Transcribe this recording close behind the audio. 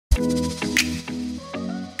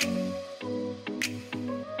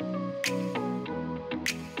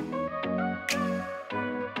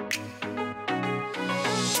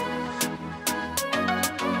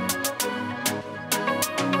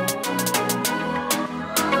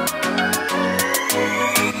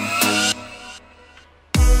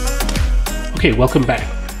Okay, welcome back.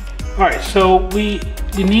 All right, so we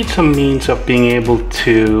need some means of being able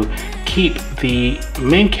to keep the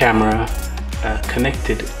main camera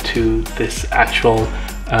connected to this actual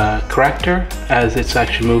character as it's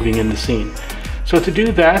actually moving in the scene. So to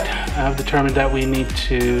do that, I've determined that we need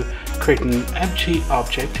to create an empty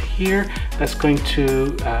object here that's going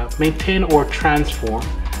to maintain or transform,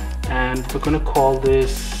 and we're going to call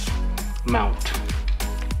this mount.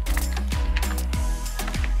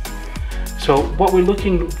 So what we're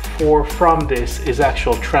looking for from this is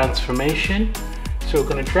actual transformation. So we're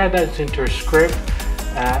going to drag that into our script,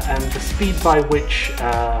 and the speed by which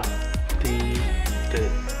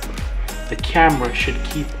the camera should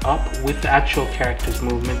keep up with the actual character's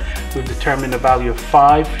movement, we've determined a value of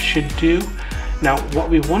 5 should do. Now what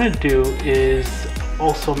we want to do is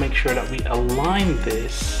also make sure that we align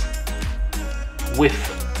this with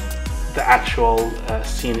the actual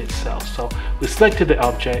scene itself. So we selected the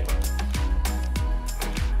object,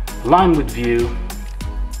 align with view,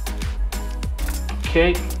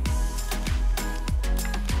 okay,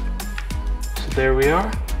 so there we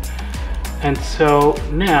are. And so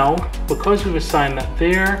now, because we've assigned that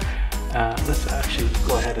there, let's actually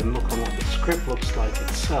go ahead and look on what the script looks like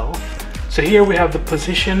itself. So here we have the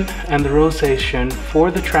position and the rotation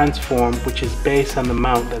for the transform, which is based on the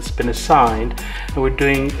mount that's been assigned. And we're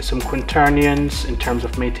doing some quaternions in terms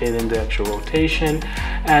of maintaining the actual rotation,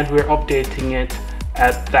 and we're updating it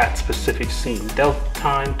at that specific scene. Delta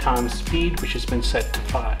time times speed, which has been set to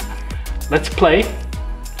 5. Let's play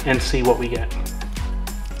and see what we get.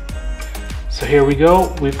 So here we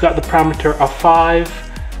go. We've got the parameter of 5,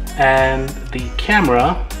 and the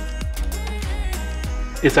camera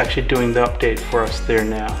is actually doing the update for us there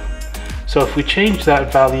now. So if we change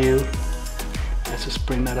that value, let's just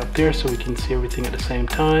bring that up there so we can see everything at the same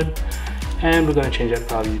time. And we're going to change that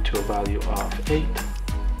value to a value of 8.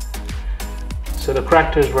 So the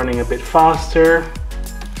character is running a bit faster.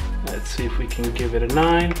 Let's see if we can give it a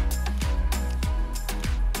 9.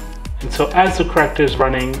 And so as the character is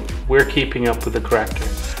running, we're keeping up with the character.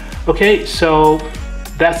 Okay, so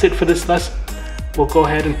that's it for this lesson. We'll go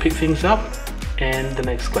ahead and pick things up in the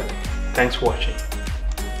next clip. Thanks for watching.